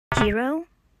Jiro?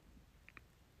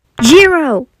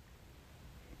 Jiro!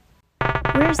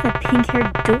 Where's that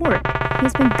pink-haired dork?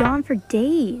 He's been gone for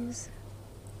days.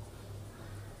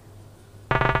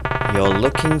 You're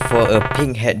looking for a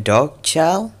pink-haired dog,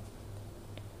 child?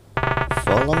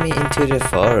 Follow me into the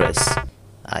forest.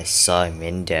 I saw him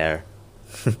in there.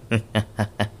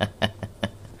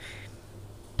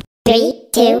 3,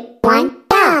 2, 1,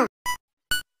 go!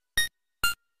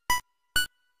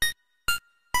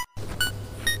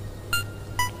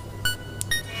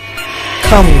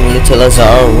 Come, little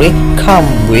Azari,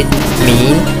 come with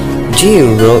me.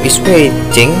 Jiro is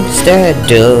waiting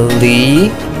steadily.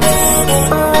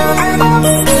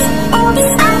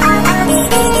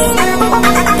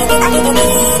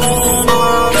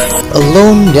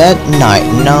 Alone that night,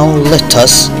 now let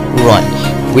us run.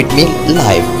 With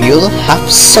Midlife, you'll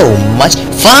have so much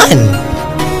fun!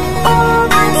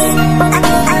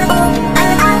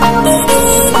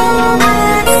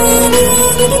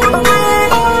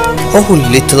 Oh,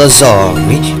 little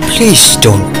Azari, please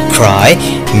don't cry.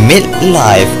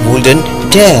 Midlife wouldn't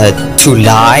dare to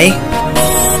lie.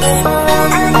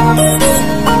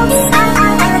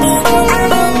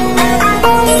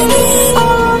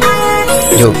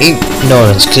 Your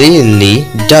ignorance clearly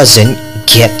doesn't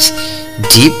get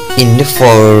deep in the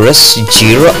forest,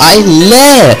 Jiro. I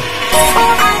led.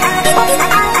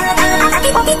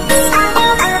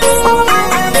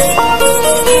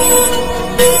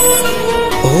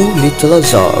 Oh, little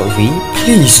Azari,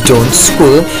 please don't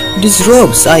squirm. These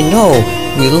ropes, I know,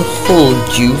 will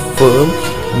hold you firm.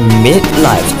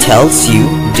 Midlife tells you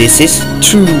this is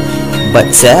true,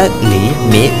 but sadly,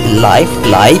 Midlife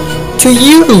lied to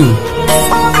you.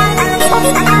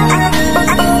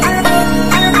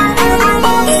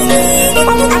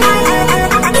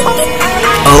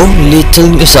 Oh,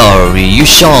 little Azari, you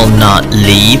shall not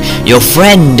leave. Your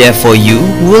friend there for you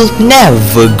will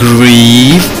never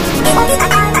grieve.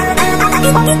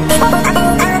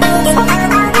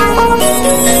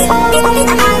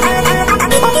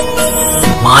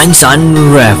 Minds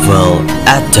unravel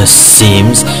at the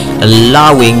seams,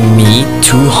 allowing me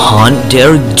to haunt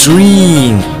their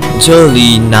dream.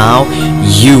 Surely now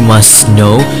you must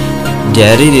know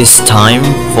that it is time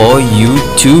for you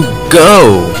to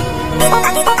go.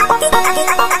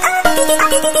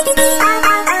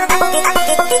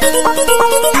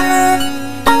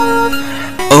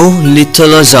 Oh,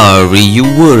 little Azari, you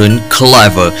weren't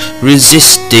clever.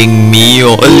 Resisting me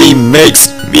only makes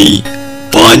me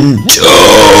bunter.